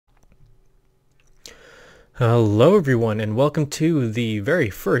Hello everyone and welcome to the very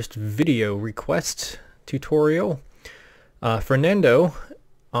first video request tutorial. Fernando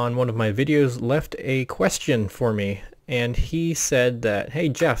on one of my videos left a question for me, and he said that, hey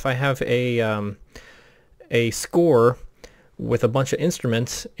Jeff, I have a score with a bunch of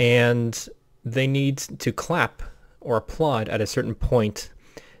instruments and they need to clap or applaud at a certain point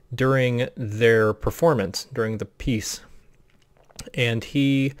during their performance, during the piece. And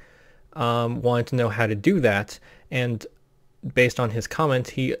he wanted to know how to do that, and based on his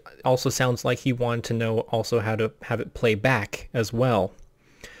comment, he also sounds like he wanted to know also how to have it play back as well.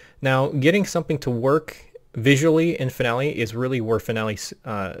 Now, getting something to work visually in Finale is really where Finale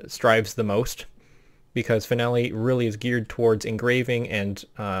strives the most, because Finale really is geared towards engraving and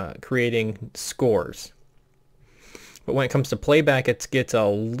creating scores. But when it comes to playback, it gets a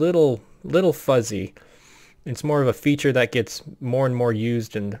little fuzzy. It's more of a feature that gets more and more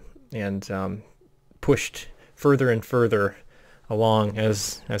used and pushed further and further along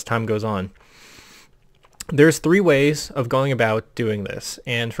as time goes on. There's 3 ways of going about doing this,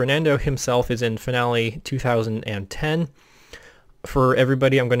 and Fernando himself is in Finale 2010. For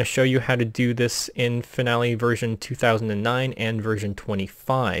everybody, I'm going to show you how to do this in Finale version 2009 and version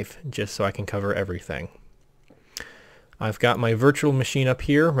 25, just so I can cover everything. I've got my virtual machine up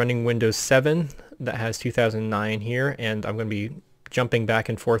here running Windows 7 that has 2009 here, and I'm going to be jumping back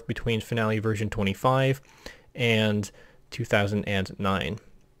and forth between Finale version 25 and 2009.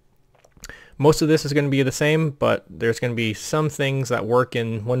 Most of this is going to be the same, but there's going to be some things that work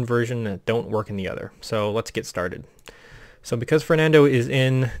in one version that don't work in the other. So let's get started. So because Fernando is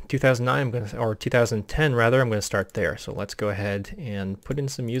in 2009, or 2010 rather, I'm going to start there. So let's go ahead and put in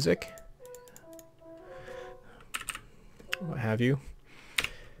some music, what have you.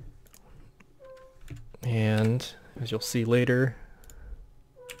 And as you'll see later,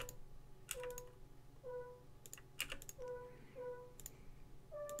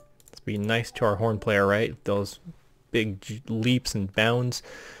 be nice to our horn player, right? Those big leaps and bounds.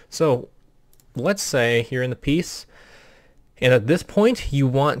 So let's say you're in the piece, and at this point you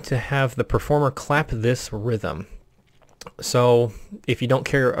want to have the performer clap this rhythm. So if you don't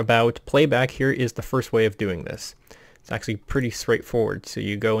care about playback, here is the first way of doing this. It's actually pretty straightforward. So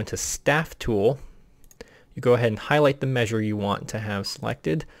you go into Staff Tool, you go ahead and highlight the measure you want to have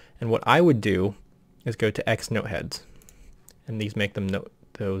selected, and what I would do is go to X note heads, and these make them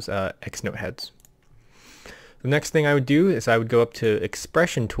those X note heads. The next thing I would do is I would go up to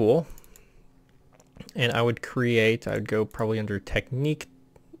Expression Tool, and I would go probably under Technique,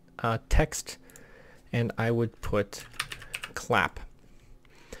 Text, and I would put Clap.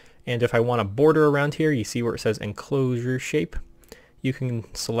 And if I want a border around here, you see where it says Enclosure Shape, you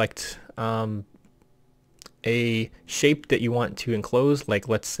can select a shape that you want to enclose, like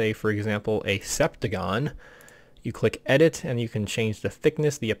let's say for example a septagon. You click Edit and you can change the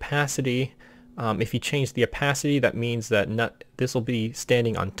thickness, the opacity. If you change the opacity, that means that this will be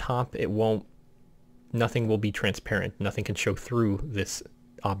standing on top. Nothing will be transparent. Nothing can show through this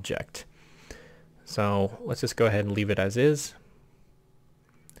object. So let's just go ahead and leave it as is.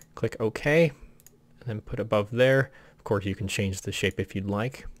 Click OK, and then put above there. Of course, you can change the shape if you'd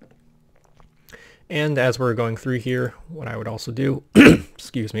like. And as we're going through here, what I would also do,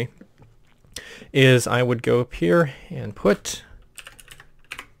 excuse me, is I would go up here and put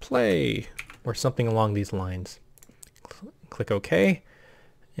play or something along these lines. Click OK,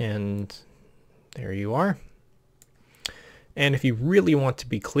 and there you are. And if you really want to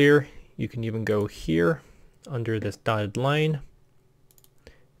be clear, you can even go here under this dotted line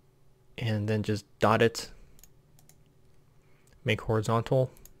and then just dot it, make horizontal,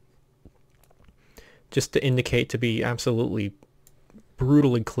 just to indicate, to be absolutely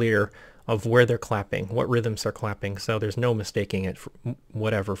brutally clear of where they're clapping, what rhythms they're clapping, so there's no mistaking it for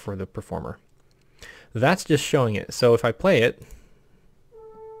whatever for the performer. That's just showing it. So if I play it,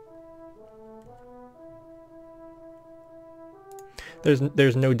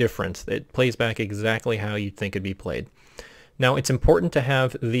 there's no difference. It plays back exactly how you'd think it'd be played. Now it's important to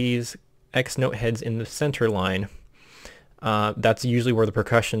have these X note heads in the center line. That's usually where the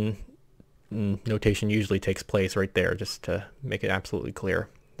percussion notation usually takes place, right there, just to make it absolutely clear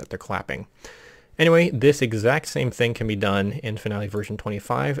that they're clapping. Anyway, this exact same thing can be done in Finale version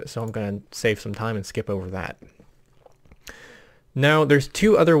 25, so I'm going to save some time and skip over that. Now, there's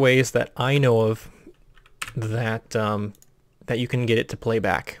 2 other ways that I know of that that you can get it to play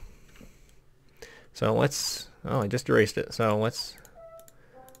back. So let's, I just erased it. So let's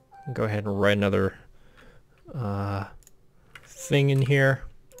go ahead and write another thing in here.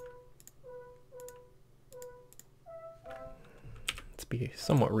 Let's be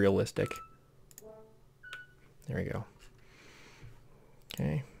somewhat realistic. There we go.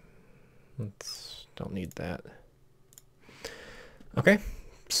 Okay. Don't need that. Okay.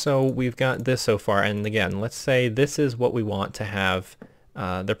 So we've got this so far. And again, let's say this is what we want to have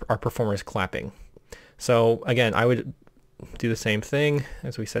our performers clapping. So again, I would do the same thing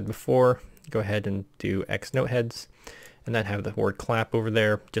as we said before. Go ahead and do X note heads and then have the word clap over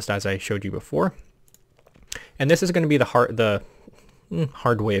there, just as I showed you before. And this is going to be the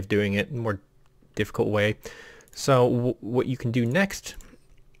hard way of doing it, more difficult way. So what you can do next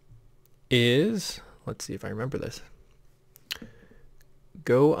is, let's see if I remember this.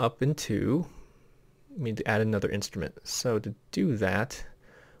 Go up into, I need to add another instrument. So to do that,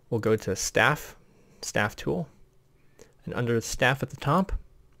 we'll go to staff tool, and under the staff at the top,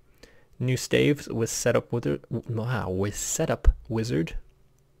 new staves with setup wizard. Wow, with setup wizard.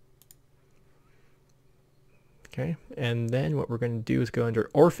 Okay, and then what we're going to do is go under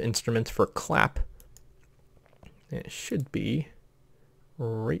ORF instruments for clap. And it should be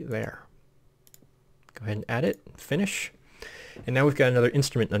right there. Go ahead and add it, finish. And now we've got another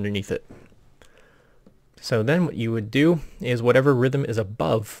instrument underneath it. So then what you would do is whatever rhythm is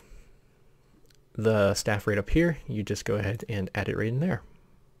above the staff rate up here, you just go ahead and add it right in there.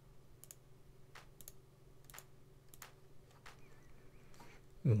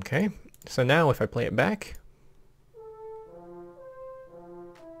 Okay, so now if I play it back,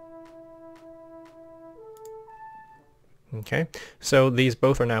 okay, so these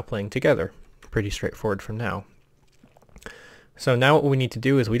both are now playing together. Pretty straightforward from now. So now what we need to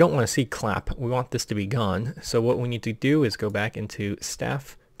do is we don't want to see clap. We want this to be gone. So what we need to do is go back into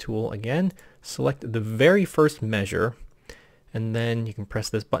staff tool again, select the very first measure, and then you can press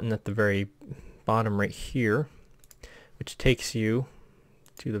this button at the very bottom right here, which takes you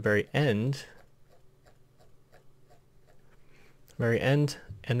to the very end, and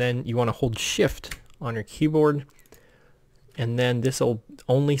then you want to hold shift on your keyboard, and then this will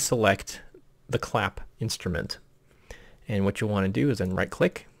only select the clap instrument. And what you want to do is then right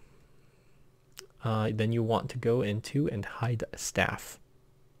click, then you want to go into and hide staff.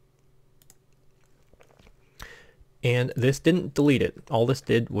 And this didn't delete it, all this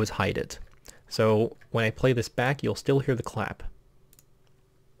did was hide it. So when I play this back, you'll still hear the clap.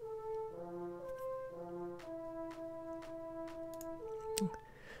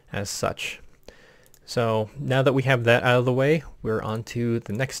 As such. So now that we have that out of the way, we're on to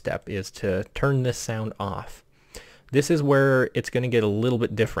the next step, is to turn this sound off. This is where it's going to get a little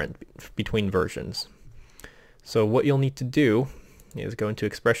bit different between versions. So what you'll need to do is go into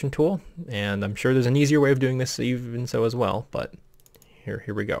expression tool, and I'm sure there's an easier way of doing this even so as well, but here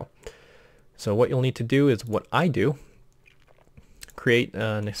we go. So what you'll need to do is what I do, create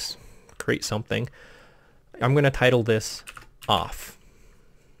something. I'm going to title this off.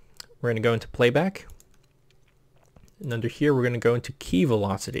 We're going to go into playback, and under here we're going to go into key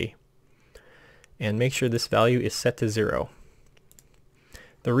velocity and make sure this value is set to 0.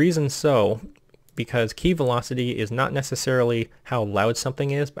 The reason so, because key velocity is not necessarily how loud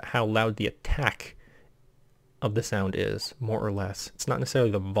something is, but how loud the attack of the sound is, more or less. It's not necessarily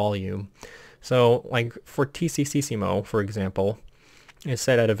the volume. So like for TCCissimo, for example, it's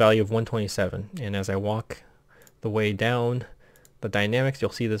set at a value of 127, and as I walk the way down the dynamics,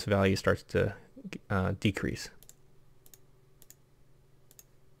 you'll see this value starts to decrease.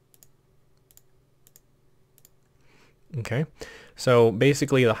 Okay, so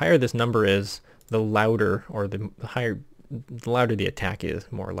basically the higher this number is, the louder, or the louder the attack is,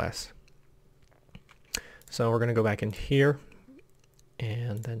 more or less. So we're going to go back in here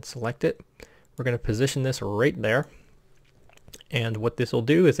and then select it. We're going to position this right there, and what this will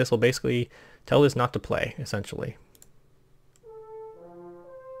do is this will basically tell this not to play, essentially.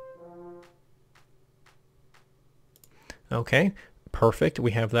 Okay, perfect.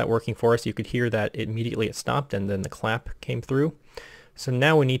 We have that working for us. You could hear that immediately it stopped and then the clap came through. So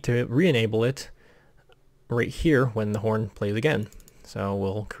now we need to re-enable it right here when the horn plays again. So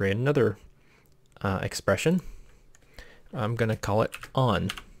we'll create another expression. I'm going to call it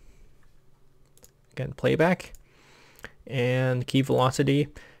on. Again, playback and key velocity.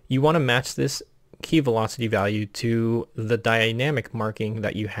 You want to match this key velocity value to the dynamic marking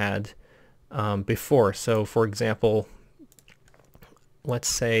that you had before. So for example, let's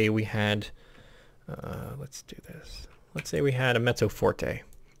say we had, let's do this. Let's say we had a mezzo forte,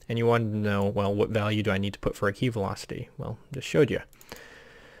 and you wanted to know, well, what value do I need to put for a key velocity? Well, just showed you.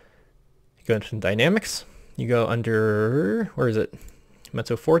 You go into dynamics, you go under, where is it?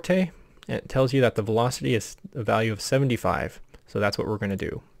 Mezzo forte, and it tells you that the velocity is a value of 75. So that's what we're going to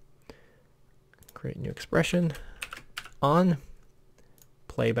do. Create new expression, on,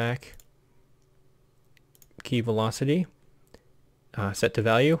 playback, key velocity set to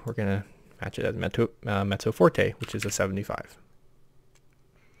value, we're going to match it as mezzo forte, which is a 75.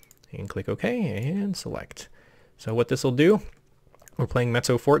 And click OK and select. So what this will do, we're playing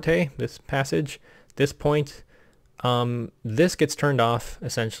mezzo forte, this passage, this point, this gets turned off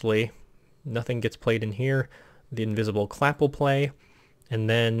essentially. Nothing gets played in here. The invisible clap will play, and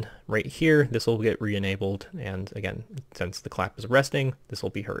then right here this will get re-enabled, and again, since the clap is resting, this will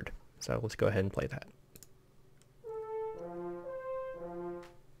be heard. So let's go ahead and play that.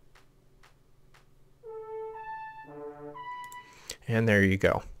 And there you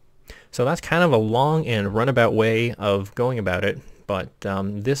go. So that's kind of a long and runabout way of going about it, but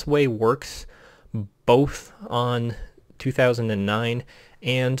this way works both on 2009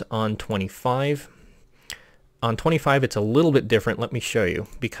 and on 25. On 25 it's a little bit different. Let me show you,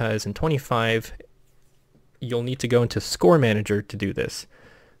 because in 25 you'll need to go into Score Manager to do this.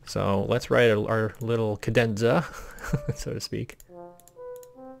 So let's write our little cadenza, so to speak.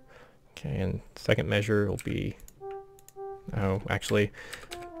 Okay, and second measure will be, oh, actually,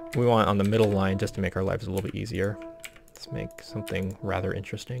 we want on the middle line just to make our lives a little bit easier. Let's make something rather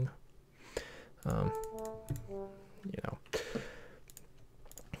interesting. You know.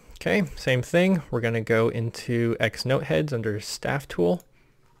 Okay, same thing. We're going to go into X note heads under Staff Tool.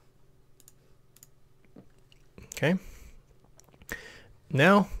 Okay.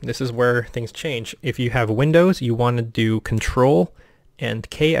 Now, this is where things change. If you have Windows, you want to do Control and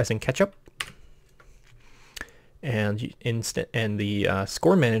K as in ketchup. And in the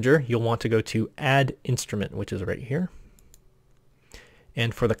Score Manager, you'll want to go to Add Instrument, which is right here.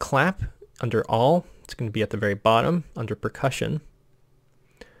 And for the clap, under All, it's going to be at the very bottom, under Percussion.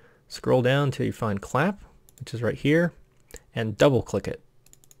 Scroll down until you find Clap, which is right here, and double-click it.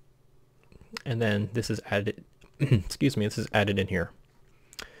 And then this is added, excuse me, this is added in here.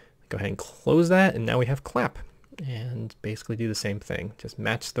 Go ahead and close that, and now we have Clap. And basically do the same thing. Just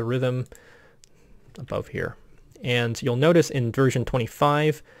match the rhythm above here. And you'll notice in version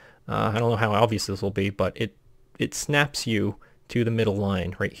 25, I don't know how obvious this will be, but it snaps you to the middle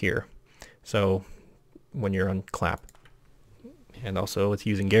line right here. So when you're on clap. And also it's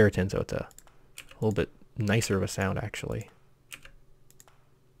using Garriton, so it's a little bit nicer of a sound actually.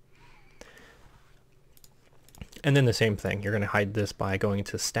 And then the same thing, you're going to hide this by going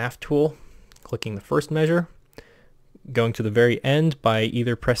into Staff Tool, clicking the first measure, going to the very end by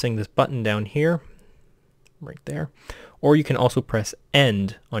either pressing this button down here, right there, or you can also press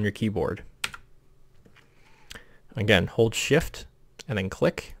End on your keyboard. Again, hold Shift and then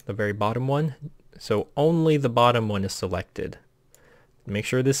click the very bottom one, so only the bottom one is selected. Make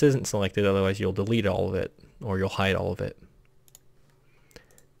sure this isn't selected, otherwise you'll delete all of it, or you'll hide all of it.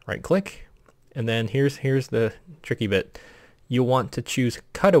 Right click, and then here's the tricky bit. You'll want to choose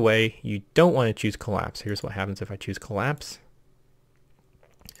Cutaway, you don't want to choose Collapse. Here's what happens if I choose Collapse.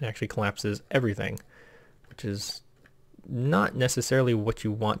 It actually collapses everything, which is not necessarily what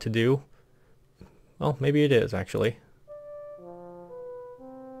you want to do. Well, maybe it is actually.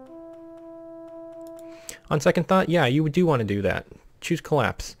 On second thought, yeah, you do want to do that. Choose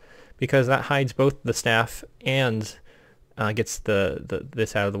Collapse, because that hides both the staff and gets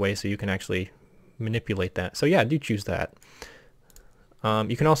this out of the way, so you can actually manipulate that. So yeah, do choose that.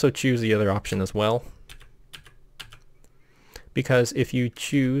 You can also choose the other option as well, because if you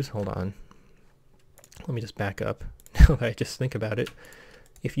choose, hold on, let me just back up now that I just think about it.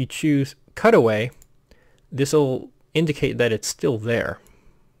 If you choose Cutaway, this will indicate that it's still there.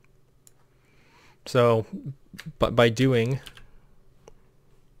 So, but by doing,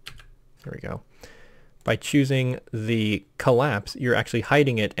 there we go, by choosing the Collapse, you're actually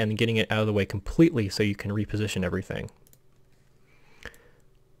hiding it and getting it out of the way completely so you can reposition everything.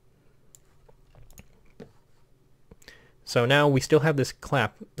 So now we still have this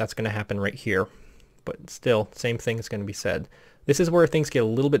clap that's going to happen right here, but still, same thing is going to be said. This is where things get a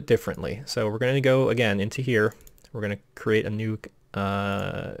little bit differently. So we're going to go again into here. We're going to create a new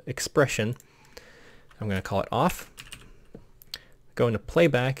expression. I'm going to call it off. Go into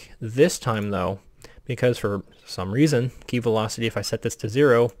playback. This time though, because for some reason, key velocity, if I set this to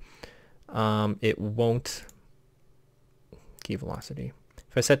 0, it won't, key velocity.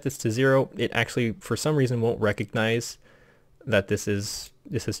 If I set this to 0, it actually, for some reason, won't recognize that this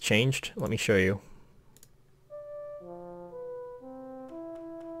has changed. Let me show you.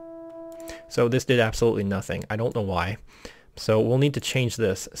 So this did absolutely nothing. I don't know why. So we'll need to change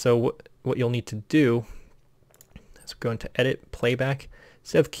this. So what you'll need to do is go into Edit, Playback.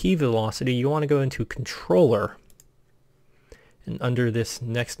 Instead of key velocity, you want to go into Controller. And under this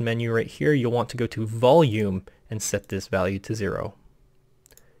next menu right here, you'll want to go to Volume and set this value to 0.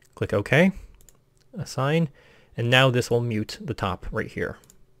 Click OK. assign, and now this will mute the top right here.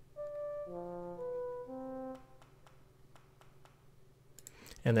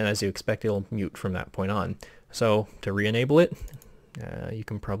 And then as you expect, it'll mute from that point on. So to re-enable it, you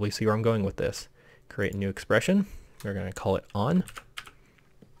can probably see where I'm going with this. Create a new expression. We're going to call it on.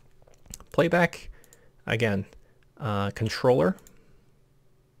 Playback, again, controller.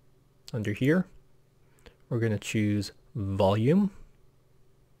 Under here, we're going to choose volume.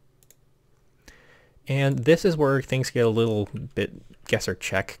 And this is where things get a little bit guess or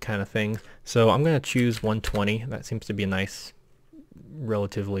check kind of thing. So I'm going to choose 120. That seems to be a nice,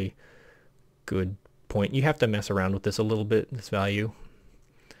 relatively good point. You have to mess around with this a little bit, this value.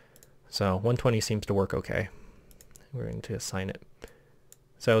 So 120 seems to work okay. We're going to assign it.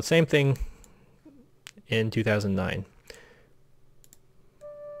 So same thing in 2009.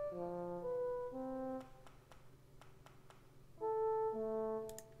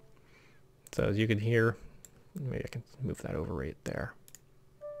 So as you can hear, maybe I can move that over right there.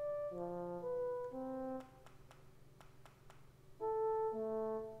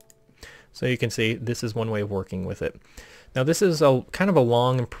 So you can see this is one way of working with it. Now this is a kind of a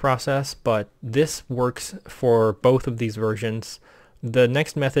long process, but this works for both of these versions. The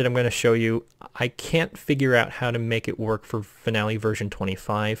next method I'm going to show you, I can't figure out how to make it work for Finale version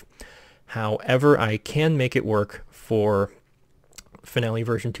 25. However, I can make it work for Finale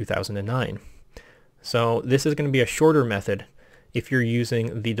version 2009. So this is going to be a shorter method if you're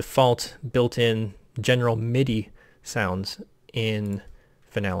using the default built-in general MIDI sounds in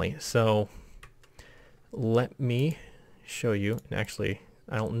Finale. So let me show you, and actually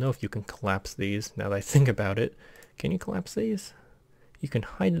I don't know if you can collapse these now that I think about it. Can you collapse these? You can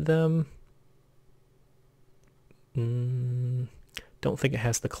hide them. Don't think it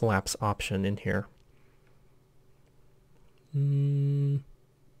has the collapse option in here.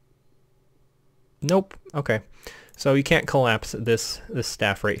 Nope. Okay. So you can't collapse this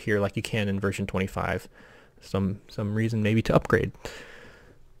staff right here like you can in version 25. Some reason maybe to upgrade.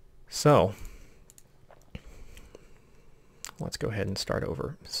 So let's go ahead and start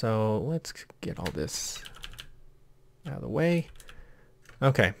over. So let's get all this out of the way.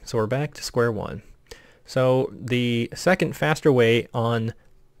 Okay, so we're back to square one. So the second faster way on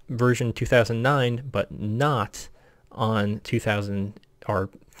version 2009, but not on 2000 or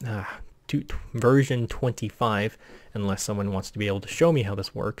version 25, unless someone wants to be able to show me how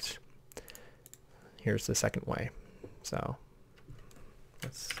this works. Here's the second way. So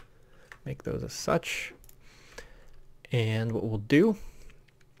let's make those as such. And what we'll do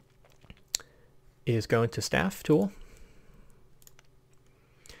is go into Staff Tool.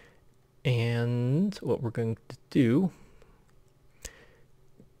 And what we're going to do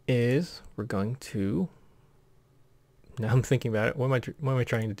is we're going to, now I'm thinking about it, what am I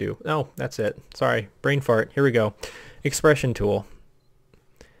trying to do? Oh, that's it. Sorry, brain fart. Here we go. Expression Tool.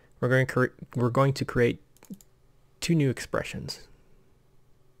 We're going to create two new expressions.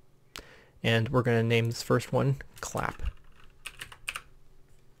 And we're going to name this first one Clap.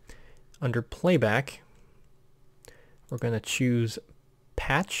 Under Playback, we're going to choose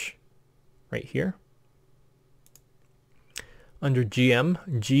Patch right here. Under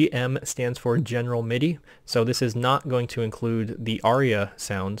GM stands for General MIDI. So this is not going to include the aria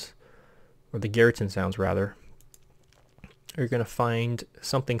sounds, or the Garrison sounds rather. You're going to find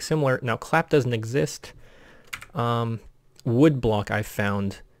something similar. Now clap doesn't exist. Woodblock I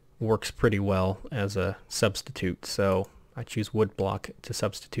found works pretty well as a substitute. So I choose Woodblock to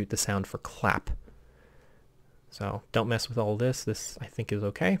substitute the sound for clap. So don't mess with all this. This I think is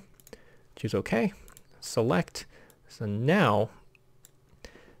okay. Choose OK. Select. So now,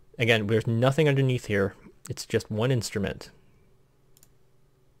 again, there's nothing underneath here. It's just one instrument.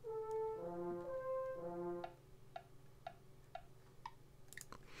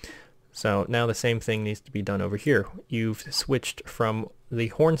 So now the same thing needs to be done over here. You've switched from the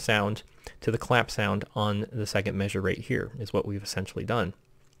horn sound to the clap sound on the second measure right here is what we've essentially done.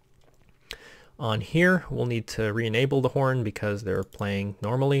 On here, we'll need to re-enable the horn because they're playing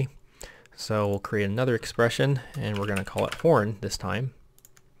normally. So we'll create another expression and we're going to call it horn this time.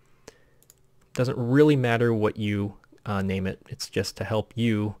 Doesn't really matter what you name it. It's just to help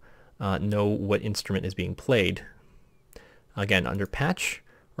you know what instrument is being played. Again, under patch,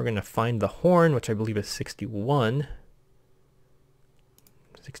 we're going to find the horn, which I believe is 61.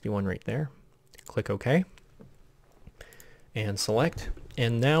 61 right there. Click OK. And select.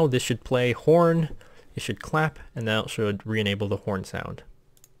 And now this should play horn. It should clap, and now it should re-enable the horn sound.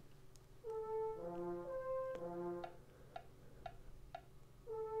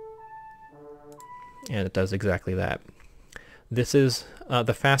 And it does exactly that. This is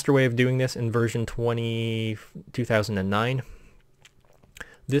the faster way of doing this in version 2009.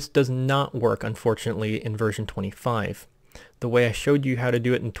 This does not work, unfortunately, in version 25. The way I showed you how to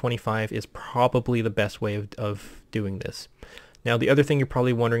do it in 25 is probably the best way of doing this. Now, the other thing you're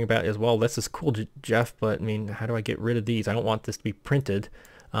probably wondering about is, well, this is cool, Jeff, but I mean, how do I get rid of these? I don't want this to be printed.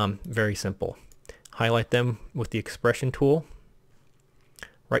 Very simple. Highlight them with the expression tool.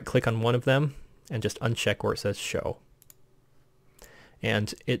 Right-click on one of them and just uncheck where it says show.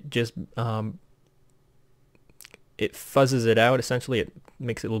 And it just it fuzzes it out. Essentially, it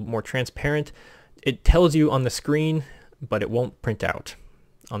makes it a little more transparent. It tells you on the screen, but it won't print out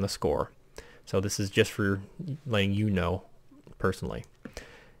on the score. So this is just for letting you know personally.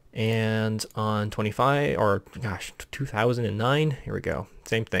 And on 25, or gosh, 2009, here we go.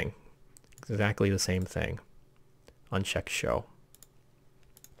 Same thing. Exactly the same thing. Uncheck show.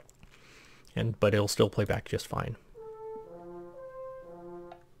 But it'll still play back just fine.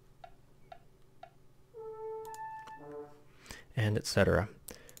 And etc.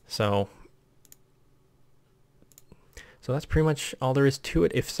 So that's pretty much all there is to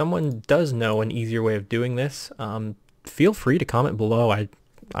it. If someone does know an easier way of doing this, feel free to comment below.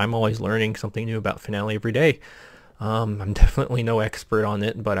 I'm always learning something new about Finale every day. I'm definitely no expert on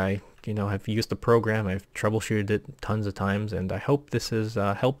it, but I've used the program. I've troubleshooted it tons of times, and I hope this has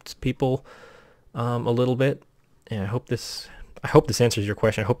helped people a little bit. And I hope this answers your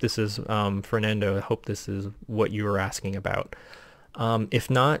question. I hope this is Fernando. I hope this is what you were asking about. If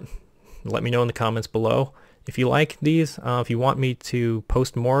not, let me know in the comments below. If you like these, if you want me to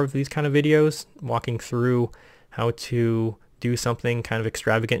post more of these kind of videos, walking through how to do something kind of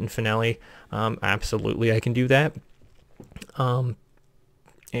extravagant in Finale, absolutely I can do that. That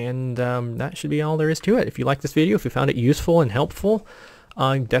should be all there is to it. If you like this video, if you found it useful and helpful,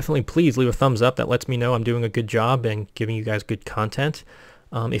 definitely please leave a thumbs up. That lets me know I'm doing a good job and giving you guys good content.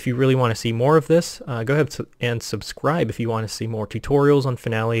 If you really want to see more of this, go ahead and subscribe if you want to see more tutorials on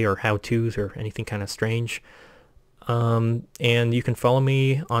Finale or how-tos or anything kind of strange. And you can follow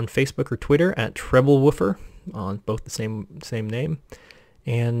me on Facebook or Twitter at TrebleWoofer, on both the same name.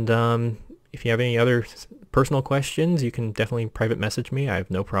 And if you have any other personal questions, you can definitely private message me. I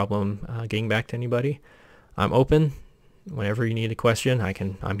have no problem getting back to anybody. I'm open. Whenever you need a question,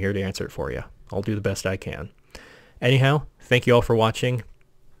 I'm here to answer it for you. I'll do the best I can. Anyhow, thank you all for watching,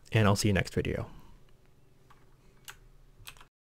 and I'll see you next video.